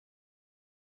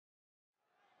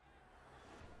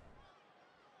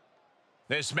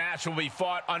This match will be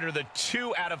fought under the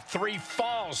 2 out of 3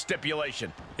 falls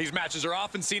stipulation. These matches are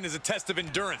often seen as a test of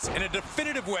endurance and a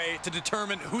definitive way to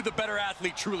determine who the better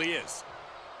athlete truly is.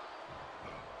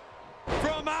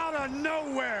 From out of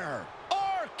nowhere,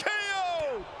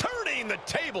 RKO! Turning the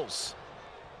tables.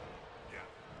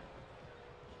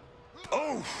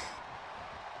 Oh!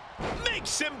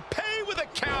 Makes him pay with a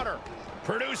counter,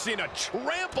 producing a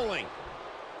trampling.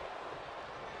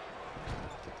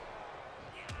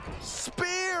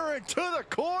 Spear into the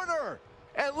corner.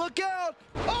 And look out.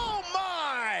 Oh,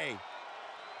 my!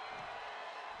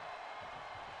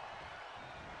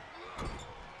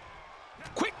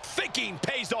 Quick thinking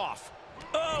pays off.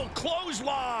 Oh,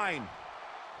 clothesline.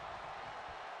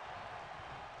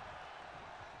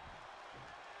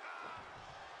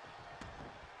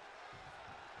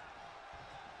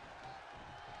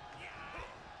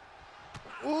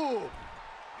 Ooh.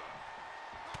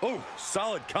 Oh,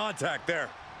 solid contact there.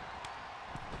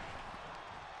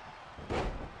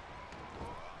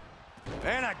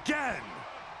 And again.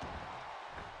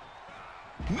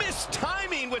 Missed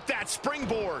timing with that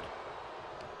springboard.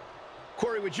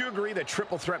 Corey, would you agree that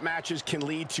triple threat matches can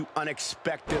lead to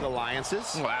unexpected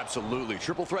alliances? Oh, absolutely.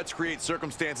 Triple threats create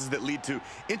circumstances that lead to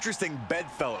interesting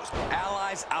bedfellows,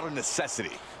 allies out of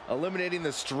necessity. Eliminating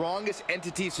the strongest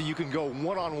entity so you can go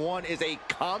one-on-one is a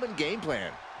common game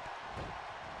plan.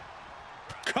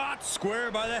 Caught square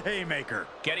by the haymaker.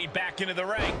 Getting back into the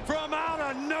ring. From out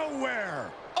of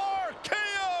nowhere.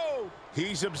 RKO!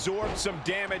 He's absorbed some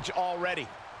damage already.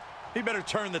 He better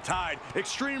turn the tide.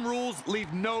 Extreme rules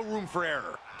leave no room for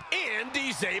error. And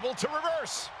he's able to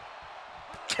reverse.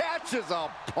 Catches a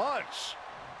punch.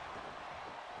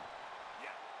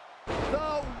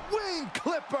 The wing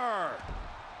clipper.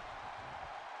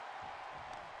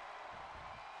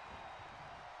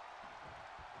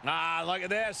 Ah, look at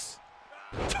this.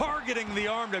 Targeting the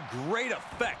arm to great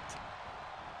effect.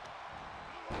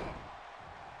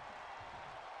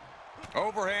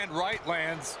 Overhand right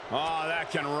lands. Oh,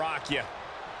 that can rock you.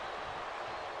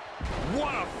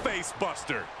 What a face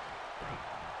buster.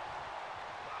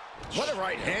 What a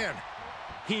right hand.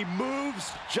 He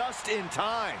moves just in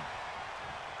time.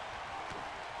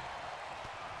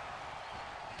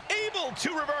 Able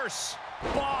to reverse.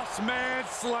 Boss man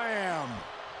slam.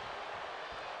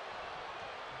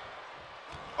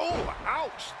 Oh,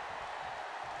 ouch.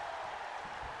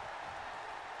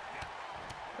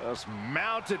 Just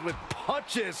mounted with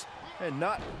punches and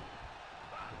not...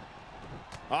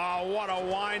 Oh, what a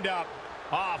wind-up.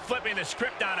 Oh, flipping the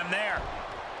script on him there.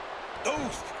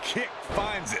 Oof, kick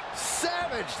finds it.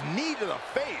 Savage knee to the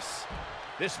face.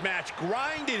 This match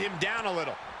grinded him down a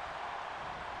little.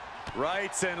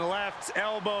 Rights and lefts,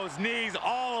 elbows, knees,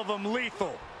 all of them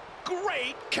lethal.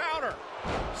 Great counter.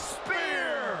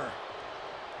 Spear.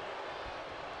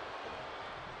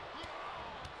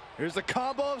 Here's a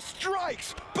combo of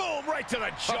strikes. Boom, right to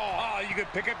the jaw. Oh, you could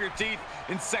pick up your teeth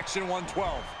in section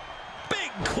 112. Big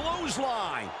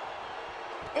clothesline.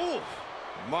 Oh,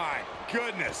 my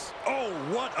goodness. Oh,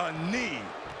 what a knee.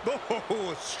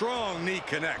 Oh, a strong knee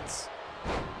connects.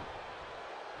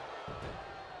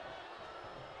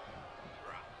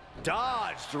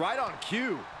 Dodged right on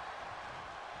cue.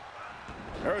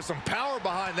 There was some power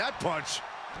behind that punch.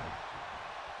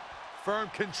 Firm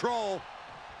control.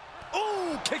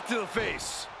 Ooh, kick to the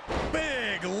face.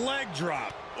 Big leg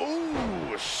drop.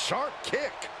 Ooh, sharp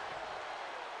kick.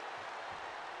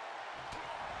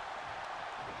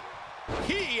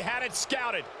 He had it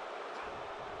scouted.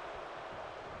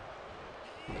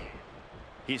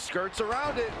 He skirts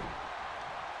around it.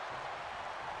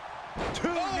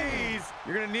 Two knees.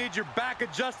 You're going to need your back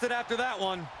adjusted after that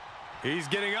one. He's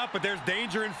getting up, but there's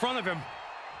danger in front of him.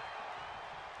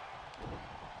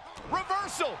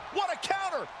 Reversal. What a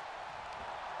counter.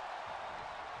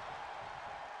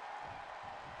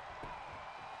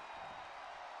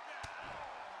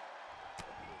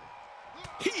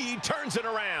 He turns it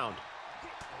around.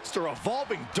 It's a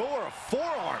revolving door of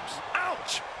forearms.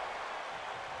 Ouch!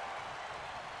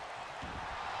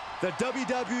 The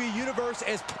WWE Universe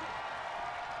is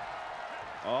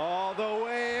all the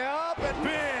way up and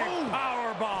Big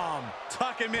power bomb.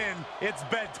 Tuck him in. It's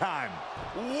bedtime.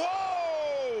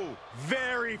 Whoa!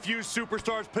 Very few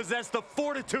superstars possess the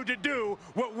fortitude to do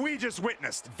what we just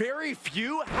witnessed. very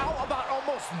few. How about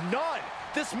almost none?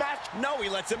 This match, No, he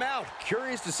lets him out.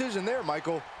 curious decision there,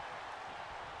 Michael.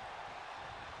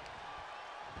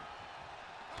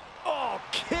 Oh,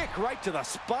 kick right to the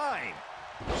spine.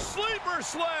 Sleeper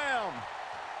slam.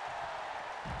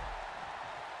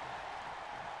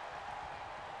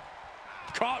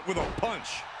 Caught with a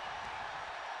punch.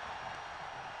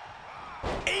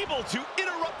 Able to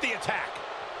interrupt the attack.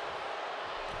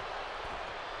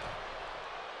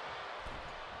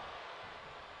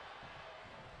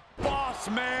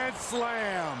 Horseman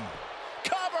slam.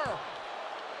 Cover.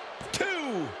 2.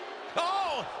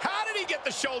 Oh, how did he get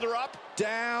the shoulder up?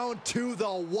 Down to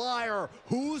the wire.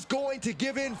 Who's going to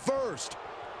give in first?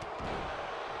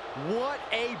 What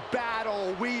a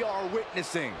battle we are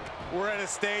witnessing. We're at a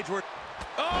stage where...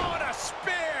 Oh, and a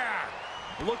spear.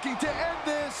 Looking to end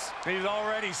this. He's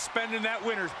already spending that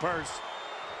winner's purse.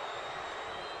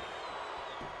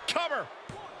 Cover.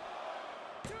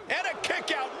 And a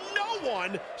kick out. No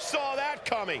one saw that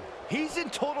coming. He's in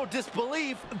total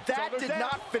disbelief. That did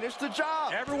not finish the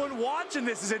job. Everyone watching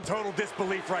this is in total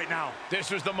disbelief right now.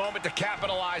 This was the moment to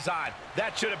capitalize on.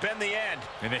 That should have been the end.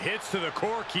 And the hits to the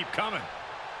core keep coming.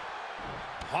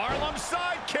 Harlem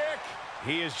sidekick.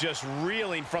 He is just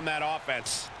reeling from that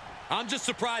offense. I'm just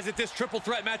surprised that this triple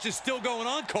threat match is still going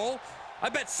on, Cole. I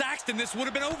bet Saxton this would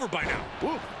have been over by now.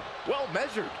 Ooh, well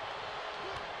measured.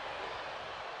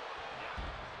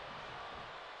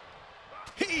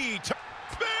 Spear!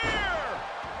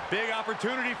 Big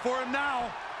opportunity for him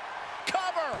now.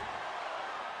 Cover!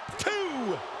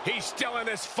 2! He's still in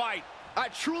this fight. I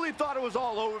truly thought it was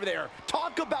all over there.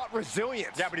 Talk about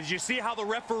resilience. Yeah, but did you see how the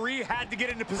referee had to get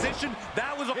into position?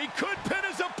 That was... He could pin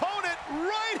his opponent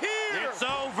right here! It's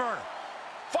over.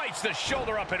 Fights the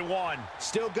shoulder up and 1.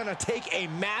 Still gonna take a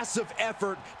massive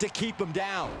effort to keep him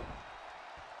down.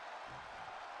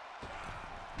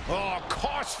 Oh,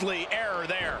 costly error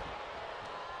there.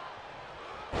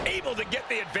 Able to get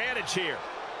the advantage here.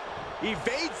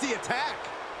 Evades the attack.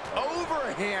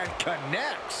 Overhand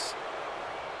connects.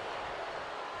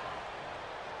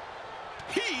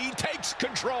 He takes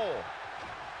control.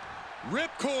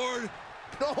 Ripcord.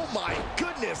 Oh my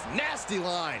goodness, nasty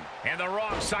line. And the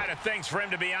wrong side of things for him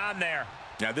to be on there.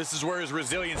 Now this is where his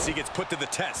resiliency gets put to the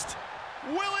test.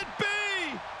 Will it be?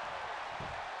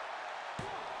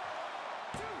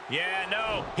 Yeah,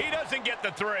 no, he doesn't get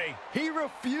the 3. He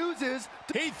refuses.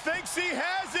 He thinks he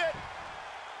has it.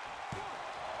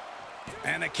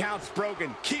 And the count's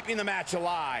broken, keeping the match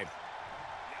alive.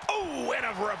 Oh, and a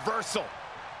reversal.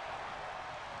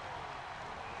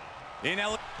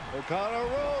 O'Connor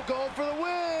roll, going for the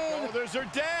win. Shoulders are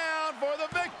down for the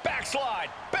backslide,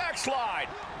 backslide,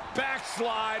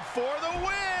 backslide for the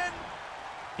win.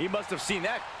 He must have seen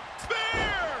that.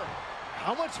 Spear!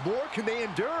 How much more can they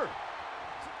endure?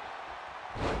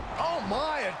 Oh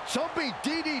my, a jumping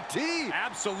DDT.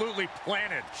 Absolutely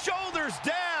planted. Shoulders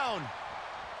down.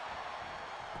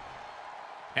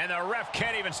 And the ref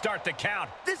can't even start the count.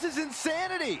 This is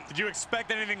insanity. Did you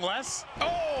expect anything less?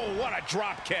 Oh, what a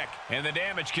drop kick. And the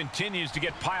damage continues to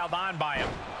get piled on by him.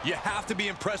 You have to be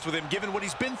impressed with him given what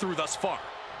he's been through thus far.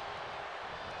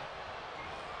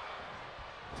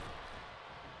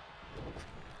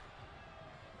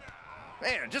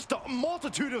 Man, just a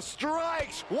multitude of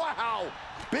strikes. Wow.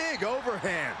 Big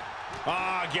overhand.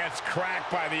 Ah, gets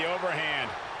cracked by the overhand.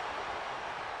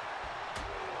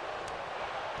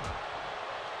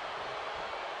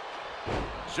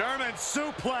 German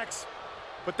suplex.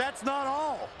 But that's not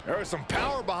all. There was some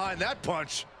power behind that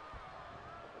punch.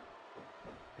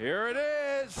 Here it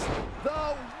is.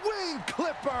 The wing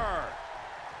clipper.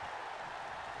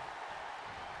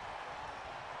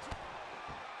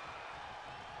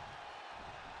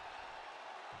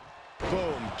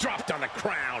 Boom, dropped on the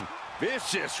crown.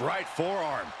 Vicious right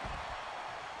forearm.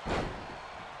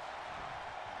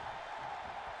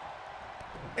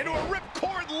 Into a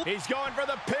ripcord. He's going for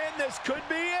the pin. This could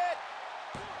be it.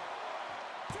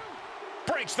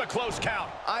 Breaks the close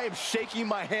count. I am shaking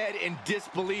my head in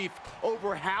disbelief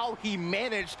over how he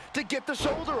managed to get the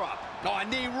shoulder up. Oh, a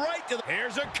knee right to the...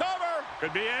 Here's a cover.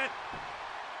 Could be it.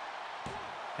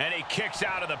 And he kicks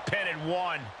out of the pin and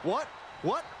 1. What?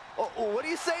 What? Oh, what do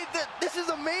you say? This is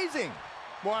amazing.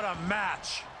 What a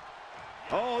match.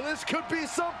 Oh, this could be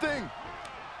something.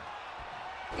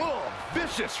 Oh,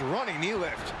 vicious running knee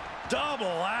lift. Double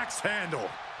axe handle.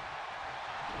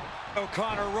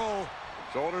 O'Connor roll.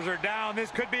 Shoulders are down.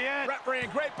 This could be it. Referee in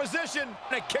great position.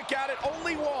 And a kick out at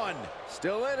only 1.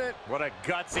 Still in it. What a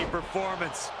gutsy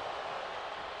performance.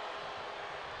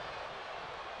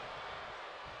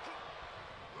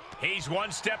 He's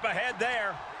one step ahead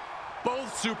there.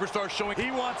 Both superstars showing he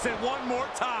wants it one more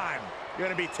time.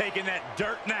 Gonna be taking that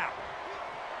dirt now.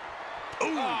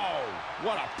 Ooh. Oh,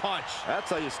 what a punch.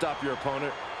 That's how you stop your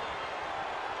opponent.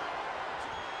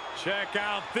 Check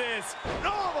out this.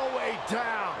 All the way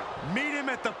down. Meet him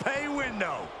at the pay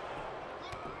window.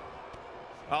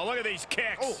 Oh, look at these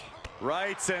kicks. Oh.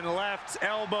 Rights and lefts,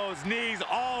 elbows, knees,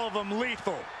 all of them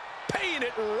lethal. Paying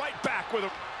it right back with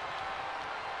a...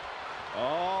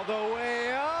 All the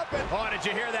way up. And oh, did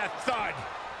you hear that thud?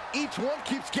 each one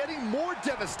keeps getting more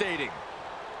devastating.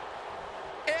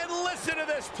 And listen. Listen to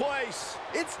this place.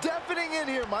 It's deafening in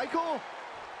here, Michael.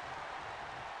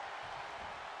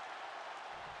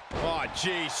 Oh,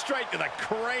 geez, straight to the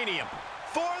cranium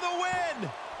for the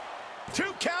win.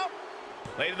 2 count.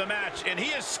 Late in the match, and he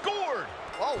has scored.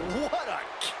 Oh, what a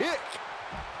kick.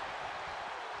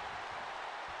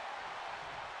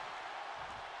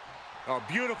 Oh,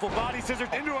 beautiful body scissors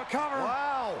into a cover.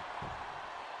 Wow.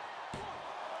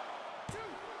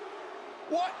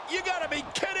 What? You gotta be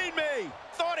kidding me.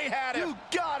 Thought he had him. You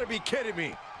gotta be kidding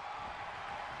me.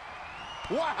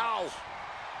 Wow.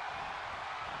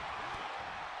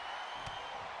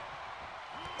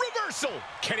 Reversal.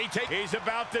 Can he take? He's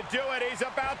about to do it. He's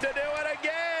about to do it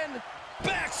again.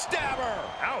 Backstabber.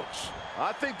 Ouch.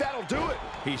 I think that'll do it.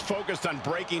 He's focused on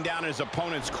breaking down his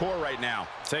opponent's core right now.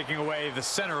 Taking away the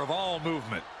center of all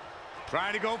movement.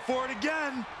 Trying to go for it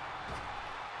again.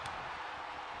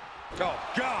 Oh,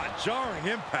 God, jarring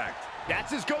impact.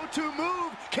 That's his go-to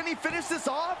move. Can he finish this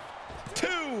off? 2.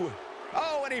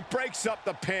 Oh, and he breaks up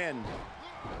the pin.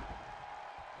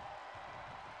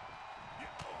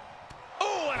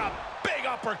 Oh, and a big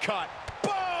uppercut.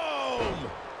 Boom!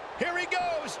 Here he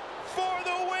goes for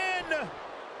the win.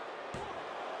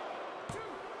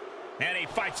 And he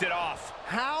fights it off.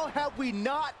 How have we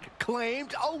not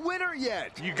claimed a winner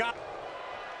yet? You got...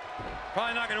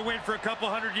 Probably not going to win for a couple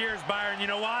hundred years, Byron. You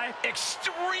know why?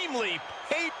 Extremely.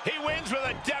 He wins with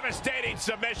a devastating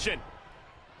submission.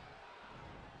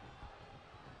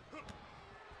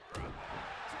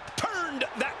 Turned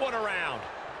that one around.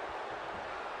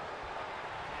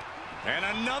 And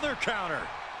another counter.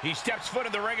 He steps foot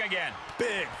in the ring again.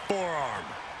 Big forearm.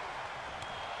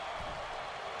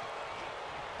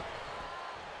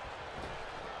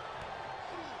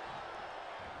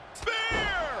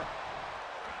 Spear!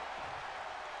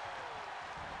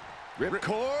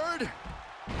 Ripcord.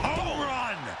 Home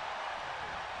run.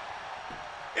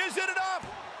 Is it enough?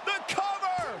 The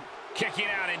cover! Kicking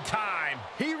out in time.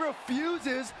 He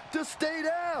refuses to stay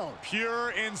down.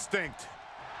 Pure instinct.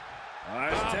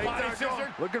 Body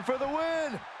scissor. Looking for the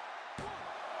win.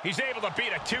 He's able to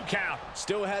beat a 2 count.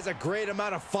 Still has a great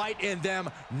amount of fight in them.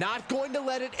 Not going to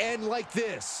let it end like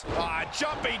this.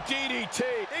 Jumping DDT.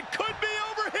 It could be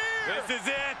over here. This is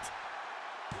it.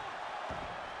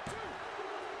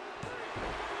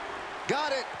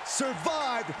 Got it.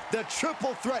 Survived the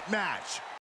triple threat match.